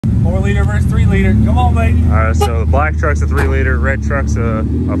4 liter versus 3 liter. Come on, baby. All right, so the black truck's a 3 liter, red truck's a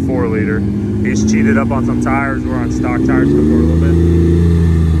 4 liter. He's cheated up on some tires. We're on stock tires for a little bit.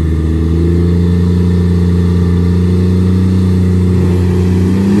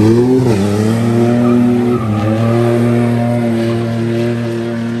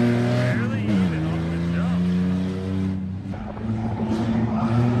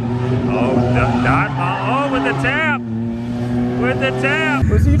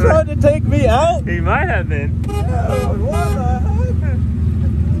 Was he trying to take me out? He might have been. Dude, what the heck?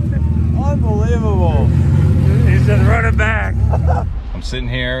 Unbelievable. He's just running back. I'm sitting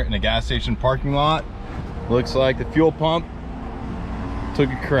here in a gas station parking lot. Looks like the fuel pump took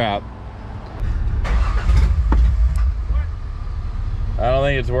a crap. I don't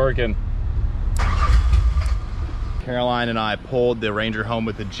think it's working. Caroline and I pulled the Ranger home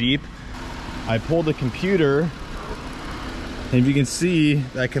with the Jeep. I pulled the computer, and if you can see,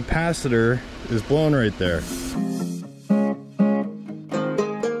 that capacitor is blown right there.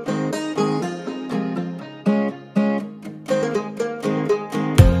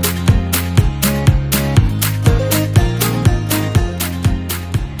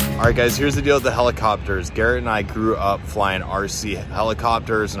 All right, guys, here's the deal with the helicopters. Garrett and I grew up flying RC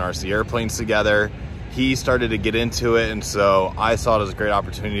helicopters and RC airplanes together. He started to get into it, and so I saw it as a great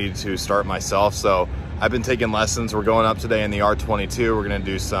opportunity to start myself. So I've been taking lessons. We're going up today in the R22. We're gonna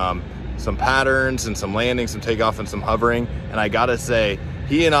do some patterns and some landing, some takeoff and some hovering. And I gotta say,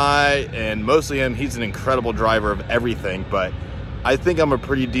 he and I, and mostly him, he's an incredible driver of everything, but I think I'm a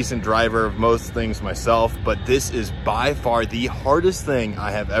pretty decent driver of most things myself, but this is by far the hardest thing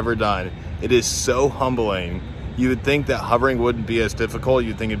I have ever done. It is so humbling. You would think that hovering wouldn't be as difficult.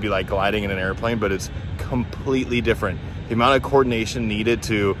 You'd think it'd be like gliding in an airplane, but it's completely different. The amount of coordination needed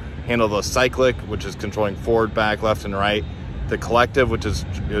to handle the cyclic, which is controlling forward, back, left, and right, the collective, which is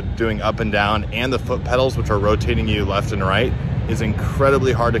doing up and down, and the foot pedals, which are rotating you left and right, is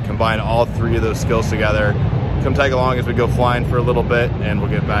incredibly hard to combine all three of those skills together. Come tag along as we go flying for a little bit, and we'll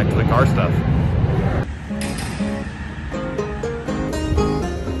get back to the car stuff.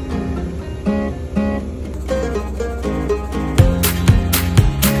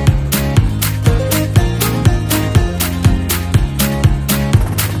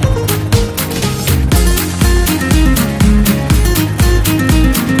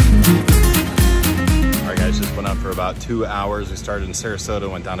 About 2 hours. We started in Sarasota,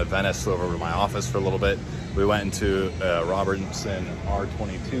 went down to Venice, flew over to my office for a little bit. We went into Robertson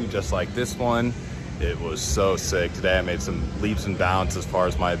R22 just like this one. It was so sick. Today I made some leaps and bounds as far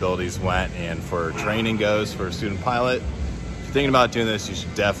as my abilities went, and for training goes for a student pilot. If you're thinking about doing this, you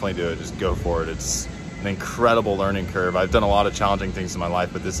should definitely do it. Just go for it. It's an incredible learning curve. I've done a lot of challenging things in my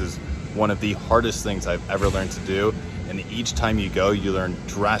life, but this is one of the hardest things I've ever learned to do. And each time you go, you learn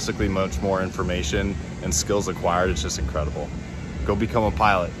drastically much more information and skills acquired. It's just incredible. Go become a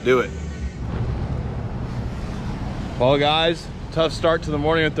pilot. Do it. Well, guys, tough start to the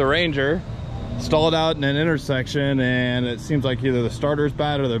morning with the Ranger. Stalled out in an intersection, and it seems like either the starter's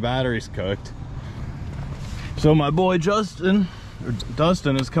bad or the battery's cooked. So my boy Dustin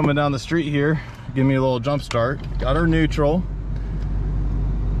is coming down the street here. Give me a little jump start. Got her neutral.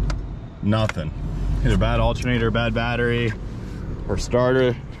 Nothing. Either bad alternator, bad battery, or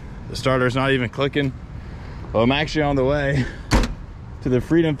starter. The starter's not even clicking. Well, I'm actually on the way to the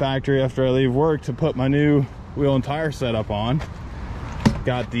Freedom Factory after I leave work to put my new wheel and tire setup on.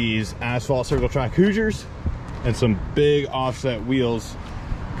 Got these asphalt circle track Hoosiers and some big offset wheels.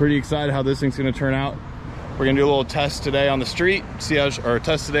 Pretty excited how this thing's gonna turn out. We're gonna do a little test today on the street, or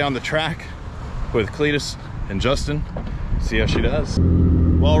test today on the track with Cletus and Justin, see how she does.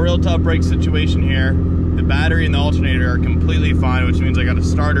 Well, real tough brake situation here. The battery and the alternator are completely fine, which means I got a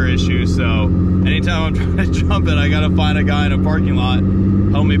starter issue. So anytime I'm trying to jump it, I gotta find a guy in a parking lot,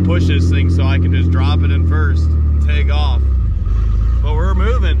 help me push this thing so I can just drop it in first and take off. But we're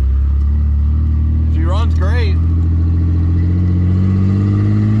moving. She runs great.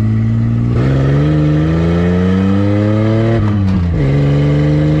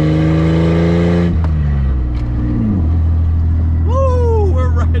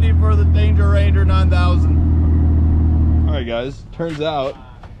 Guys, turns out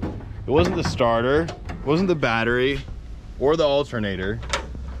it wasn't the starter, it wasn't the battery or the alternator.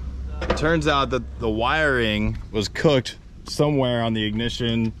 It turns out that the wiring was cooked somewhere on the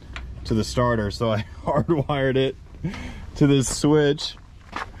ignition to the starter, so I hardwired it to this switch.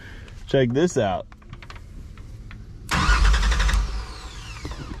 Check this out.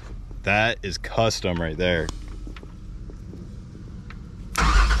 That is custom right there.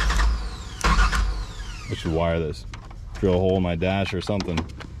 I should wire this. Drill a hole in my dash or something.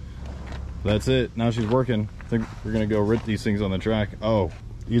 That's it. Now she's working. I think we're gonna go rip these things on the track. Oh,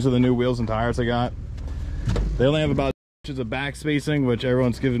 these are the new wheels and tires I got. They only have about inches of back spacing, which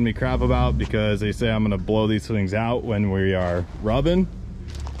everyone's giving me crap about because they say I'm gonna blow these things out when we are rubbing.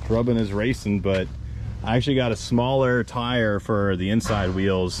 Rubbing is racing, but I actually got a smaller tire for the inside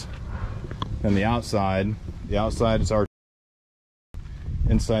wheels than the outside. The outside is our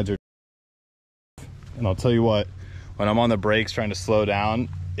insides are, and I'll tell you what, when I'm on the brakes trying to slow down,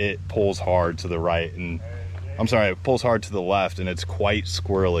 it pulls hard to the right, and I'm sorry, it pulls hard to the left, and it's quite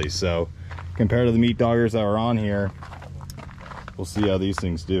squirrely. So compared to the meat doggers that are on here, we'll see how these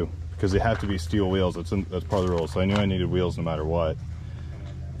things do, because they have to be steel wheels. That's part of the rule. So I knew I needed wheels no matter what,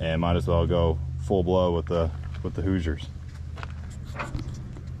 and might as well go full blow with the Hoosiers.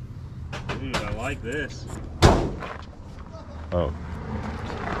 Dude, I like this. Oh.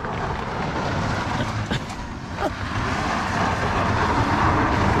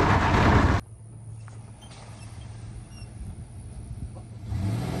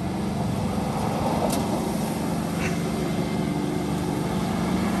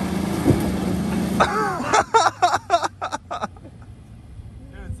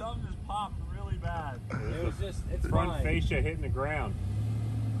 Dude, something just popped really bad. It's Front fine. fascia hitting the ground.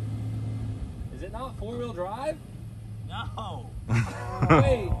 Is it not four-wheel drive? No.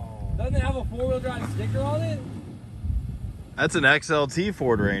 Wait, doesn't it have a four-wheel drive sticker on it? That's an XLT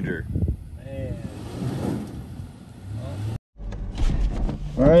Ford Ranger. Man.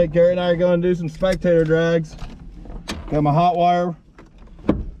 All right, Garrett and I are going to do some spectator drags. Got my hot wire.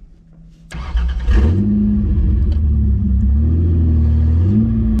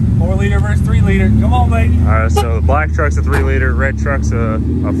 4 liter versus 3 liter. Come on, baby. So the black truck's a 3 liter, red truck's a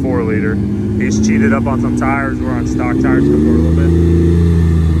 4 liter. He's cheated up on some tires. We're on stock tires for a little bit.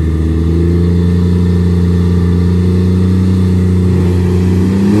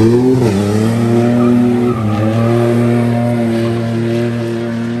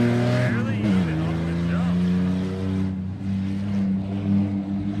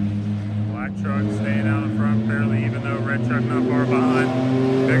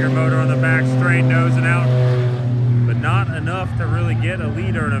 To really get a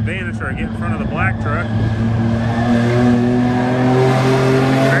lead or an advantage or get in front of the black truck.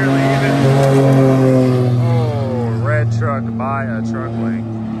 Fairly even. Oh, red truck by a truck length.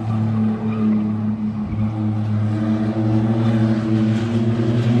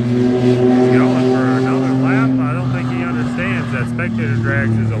 He's going for another lap. I don't think he understands that spectator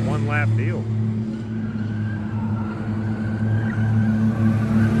drags is a one-lap deal.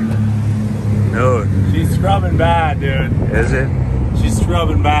 No. She's scrubbing bad, dude. Is it? She's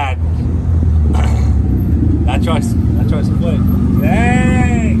scrubbing bad. That truck's quick.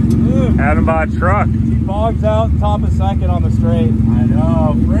 Dang! Ooh. Had him by a truck. He bogs out top of second on the straight. I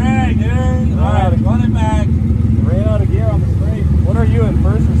know. Frig, dude. All right, run it back. Ran out of gear on the straight. What are you in,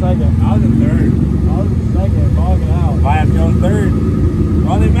 first or second? I was in third. I was in second, bogging out. If I have to go in third.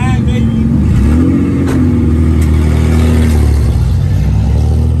 Run it back, baby.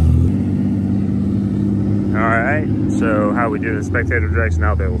 Alright, so how we do the spectator drags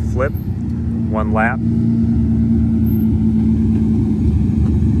now, they will flip one lap.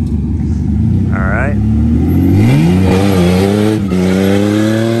 Alright.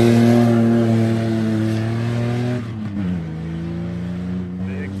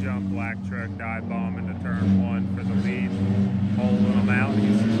 Big jump, black truck, dive bomb into turn 1 for the lead. Holding him out.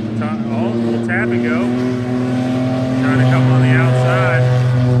 He's oh, tap and go. Trying to come on the outside.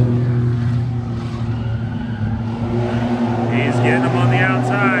 He's getting him on the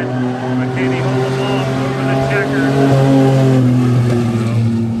outside, but can he hold him off over the checker?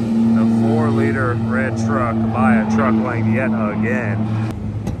 No. The 4 liter red truck by a truck length yet again.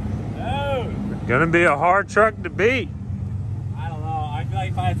 No. Gonna be a hard truck to beat. I don't know. I feel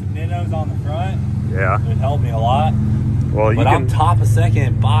like if I had some Nittos on the front, Yeah. it would help me a lot. Well, you But can. I'm top of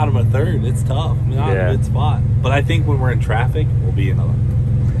second, bottom of third. It's tough. I'm not in Yeah. a good spot. But I think when we're in traffic, we'll be in a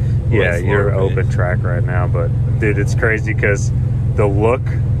Yeah, slower you're pace. open track right now, but dude, it's crazy because the look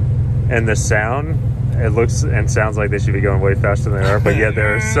and the sound, it looks and sounds like they should be going way faster than they are, but yet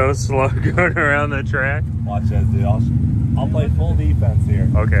they're so slow going around the track. Watch this, dude. I'll play full defense here.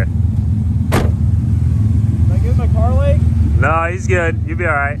 Okay. Did I give my car leg? No, he's good. You'll be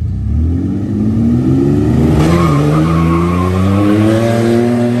all right.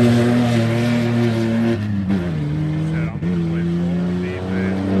 Said I'm gonna play full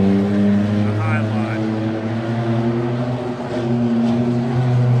defense. The high line.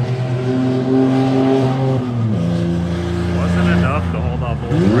 Wasn't enough to hold off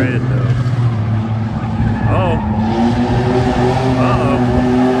old red though. Oh. Uh-oh.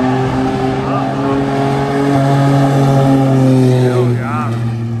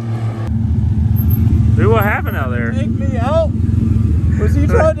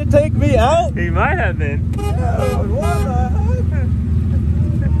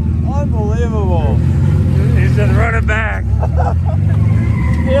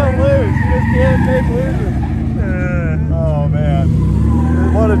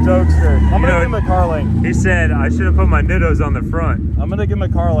 him a car length. He said I should have put my nittos on the front. I'm gonna give him a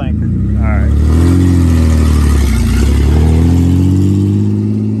car length. All right.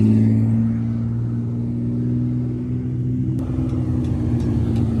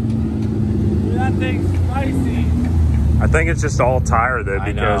 That thing's spicy. I think it's just all tire though,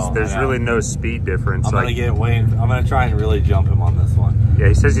 because there's really no speed difference. I'm gonna get Wayne. I'm gonna try and really jump him on this one. Yeah,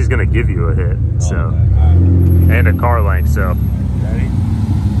 he says he's gonna give you a hit, so Okay, all right. and a car length. So Ready?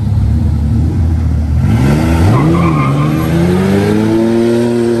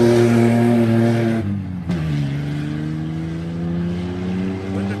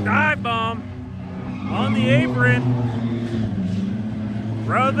 with the dive bomb on the apron,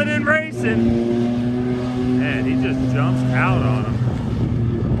 rubbing and racing. Man, he just jumps out on him.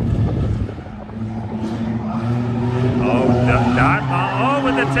 Oh, dive bomb. Oh,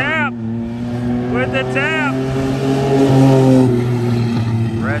 with the tap. With the tap.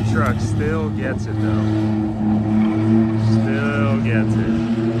 Red truck still gets it though. Still gets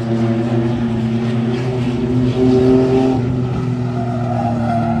it.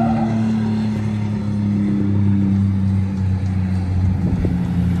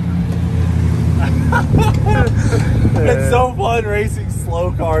 It's so fun racing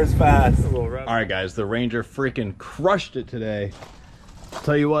slow cars fast. All right, guys, the Ranger freaking crushed it today.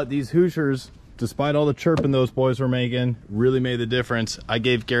 Tell you what, these Hoosiers, despite all the chirping those boys were making, really made the difference. I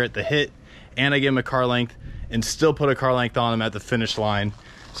gave Garrett the hit, and I gave him a car length, and still put a car length on him at the finish line.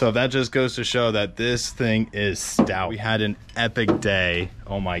 So that just goes to show that this thing is stout. We had an epic day.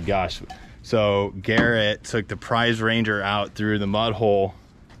 Oh my gosh. So Garrett took the prize Ranger out through the mud hole,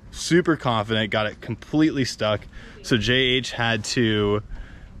 super confident, got it completely stuck. So JH had to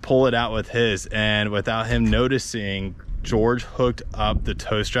pull it out with his, and without him noticing, George hooked up the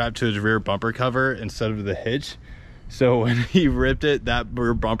tow strap to his rear bumper cover instead of the hitch. So when he ripped it, that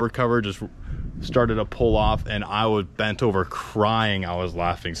rear bumper cover just started to pull off, and I was bent over crying. I was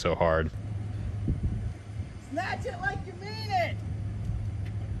laughing so hard. Snatch it like you mean it.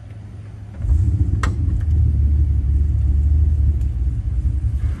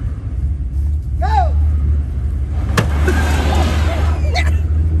 Go.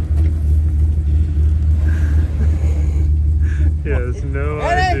 He has no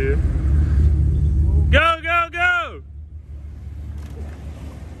idea. Go, go, go!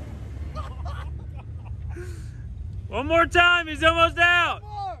 One more time, he's almost out.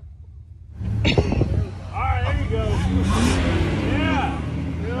 Alright, there you go. Yeah,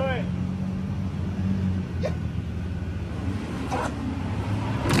 do it.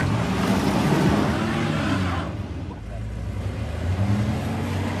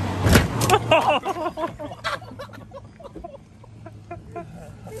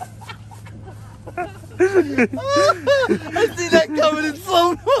 I see that coming in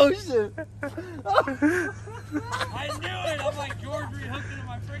slow motion. I knew it. I'm like, George rehooked it in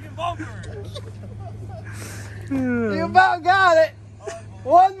my freaking bumper. You about got it.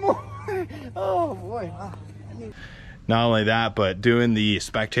 One more. Oh boy. Not only that, but doing the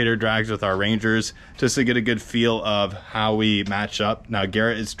spectator drags with our Rangers just to get a good feel of how we match up. Now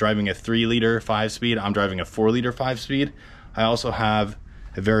Garrett is driving a 3-liter 5-speed. I'm driving a 4-liter 5-speed. I also have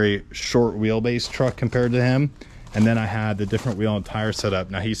a very short wheelbase truck compared to him. And then I had the different wheel and tire setup.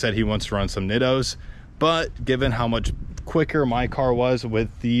 Now he said he wants to run some Nittos, but given how much quicker my car was with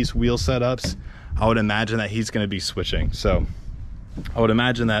these wheel setups, I would imagine that he's going to be switching. So I would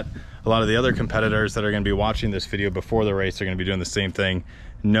imagine that a lot of the other competitors that are going to be watching this video before the race are going to be doing the same thing,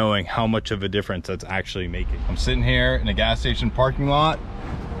 knowing how much of a difference that's actually making. I'm sitting here in a gas station parking lot.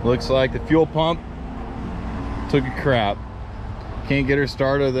 Looks like the fuel pump took a crap. Can't get her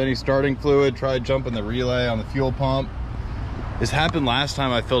started with any starting fluid. Tried jumping the relay on the fuel pump. This happened last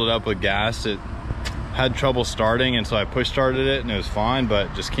time I filled it up with gas. It had trouble starting, and so I push started it and it was fine,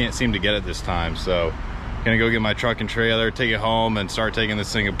 but just can't seem to get it this time. So gonna go get my truck and trailer, take it home, and start taking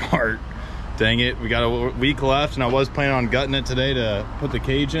this thing apart. Dang it, we got a week left, and I was planning on gutting it today to put the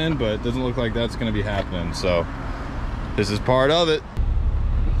cage in, but it doesn't look like that's gonna be happening. So this is part of it.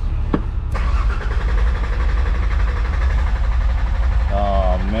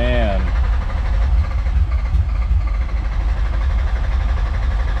 Oh man.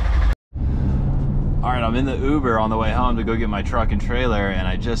 All right, I'm in the Uber on the way home to go get my truck and trailer, and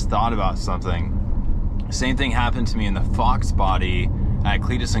I just thought about something. Same thing happened to me in the Fox body at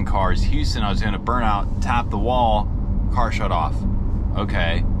Cletus and Cars Houston. I was doing a burnout, tap the wall, car shut off.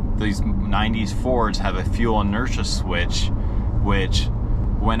 Okay, these 90s Fords have a fuel inertia switch, which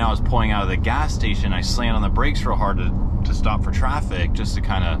when I was pulling out of the gas station, I slammed on the brakes real hard to stop for traffic, just to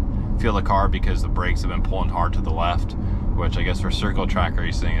kind of feel the car, because the brakes have been pulling hard to the left, which I guess for circle track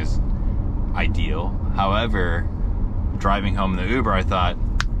racing is ideal. However, driving home in the Uber, I thought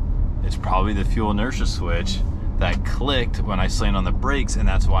it's probably the fuel inertia switch that clicked when I slammed on the brakes, and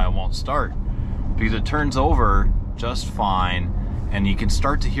that's why it won't start, because it turns over just fine and you can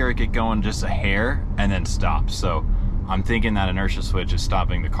start to hear it get going just a hair and then stop. So I'm thinking that inertia switch is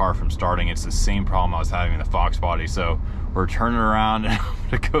stopping the car from starting. It's the same problem I was having in the Fox body. So we're turning around and I'm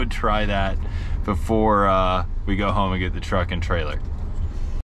gonna go try that before we go home and get the truck and trailer.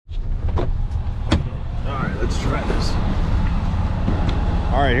 All right, let's try this.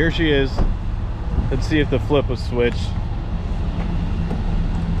 All right, here she is. Let's see if the flip was switched.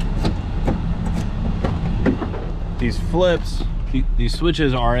 These flips, these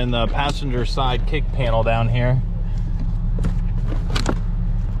switches are in the passenger side kick panel down here.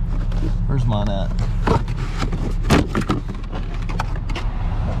 Where's mine at?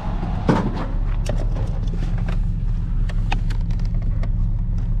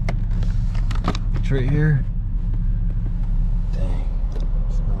 It's right here. Dang,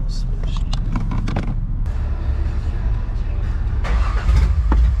 it's not switched.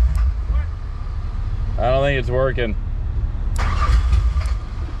 I don't think it's working.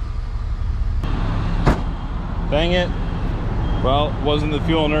 Dang it. Well, it wasn't the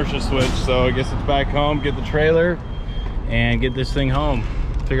fuel inertia switch, so I guess it's back home, get the trailer, and get this thing home.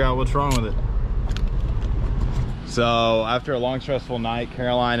 Figure out what's wrong with it. So after a long, stressful night,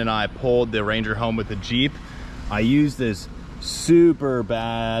 Caroline and I pulled the Ranger home with the Jeep. I used this super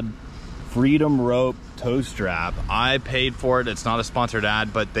bad Freedom rope tow strap. I paid for it. It's not a sponsored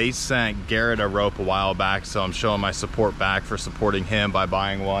ad, but they sent Garrett a rope a while back, so I'm showing my support back for supporting him by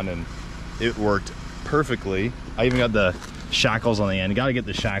buying one, and it worked perfectly. I even got the shackles on the end. You got to get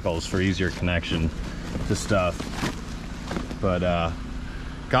the shackles for easier connection to stuff. But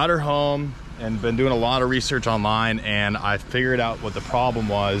got her home and been doing a lot of research online, and I figured out what the problem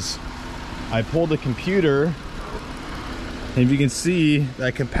was. I pulled the computer, and if you can see,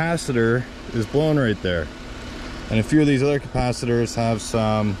 that capacitor is blown right there. And a few of these other capacitors have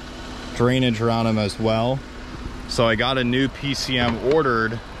some drainage around them as well. So I got a new PCM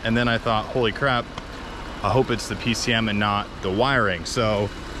ordered, and then I thought, holy crap, I hope it's the PCM and not the wiring. So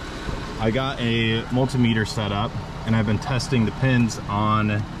I got a multimeter set up, and I've been testing the pins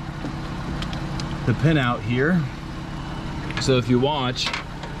on the pin out here. So if you watch,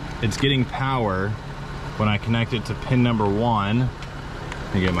 it's getting power when I connect it to pin number 1.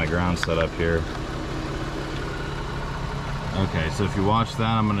 Let me get my ground set up here. Okay, so if you watch that,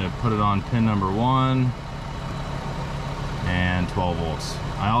 I'm gonna put it on pin number 1 and 12 volts.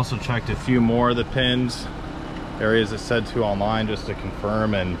 I also checked a few more of the pins, areas it said to online, just to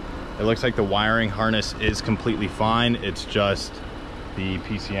confirm, and it looks like the wiring harness is completely fine. It's just the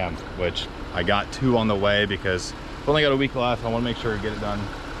PCM, which I got 2 on the way because I've only got a week left. I want to make sure to get it done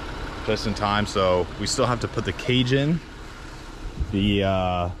just in time. So we still have to put the cage in. The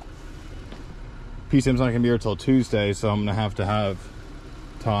PCM's not gonna be here till Tuesday, so I'm gonna have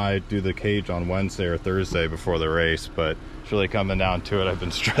Ty do the cage on Wednesday or Thursday before the race, but it's really coming down to it. I've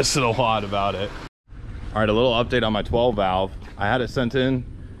been stressing a lot about it. All right, a little update on my 12 valve. I had it sent in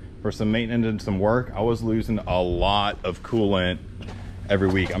for some maintenance and some work. I was losing a lot of coolant every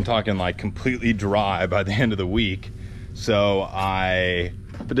week. I'm talking like completely dry by the end of the week. So I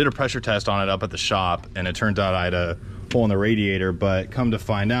did a pressure test on it up at the shop, and it turns out I had a hole in the radiator, but come to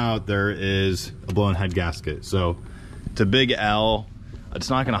find out there is a blown head gasket. So it's a big L. It's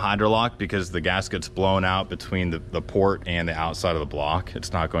not going to hydrolock because the gasket's blown out between the port and the outside of the block.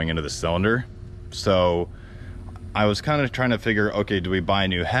 It's not going into the cylinder. So I was kind of trying to figure, okay, do we buy a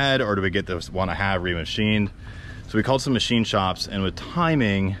new head or do we get this one I have remachined? So we called some machine shops, and with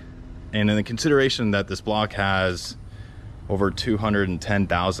timing and in the consideration that this block has over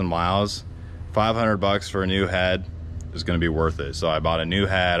 210,000 miles, 500 bucks for a new head is going to be worth it. So I bought a new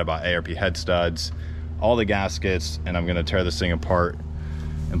head, I bought ARP head studs, all the gaskets, and I'm going to tear this thing apart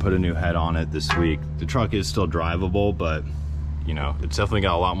and put a new head on it this week. The truck is still drivable, but you know, it's definitely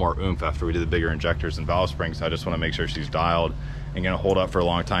got a lot more oomph after we did the bigger injectors and valve springs. So I just want to make sure she's dialed and going to hold up for a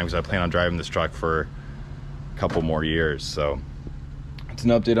long time, because I plan on driving this truck for a couple more years. So it's an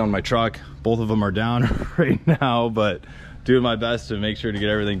update on my truck. Both of them are down right now, but doing my best to make sure to get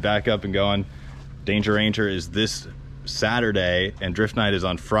everything back up and going. Danger Ranger is this Saturday and Drift Night is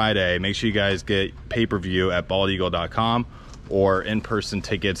on Friday. Make sure you guys get pay-per-view at baldeagle.com, or in-person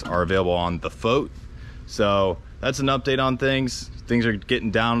tickets are available on the Foat. So that's an update on things. Things are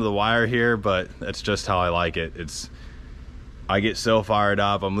getting down to the wire here, but that's just how I like it. I get so fired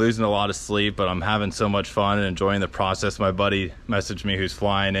up. I'm losing a lot of sleep, but I'm having so much fun and enjoying the process. My buddy messaged me, who's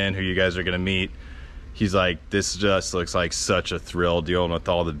flying in, who you guys are gonna meet. he's like, this just looks like such a thrill dealing with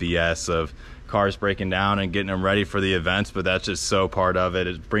all the BS of cars breaking down and getting them ready for the events, but that's just so part of it.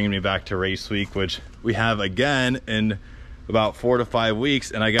 It's bringing me back to race week, which we have again in about 4 to 5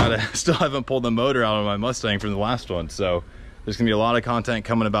 weeks, and I still haven't pulled the motor out of my Mustang from the last one, so there's gonna be a lot of content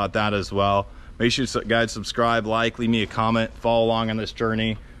coming about that as well. Make sure you guys subscribe, like, leave me a comment, follow along on this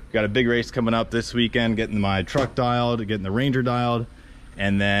journey. We got a big race coming up this weekend, getting my truck dialed, getting the Ranger dialed,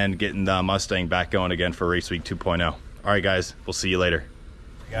 and then getting the Mustang back going again for race week 2.0. All right guys, we'll see you later.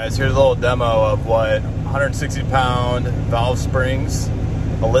 Guys, here's a little demo of what 160-pound valve springs,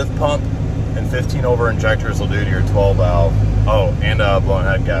 a lift pump, and 15 over injectors will do to your 12 valve. Oh, and a blown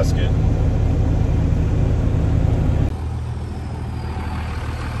head gasket.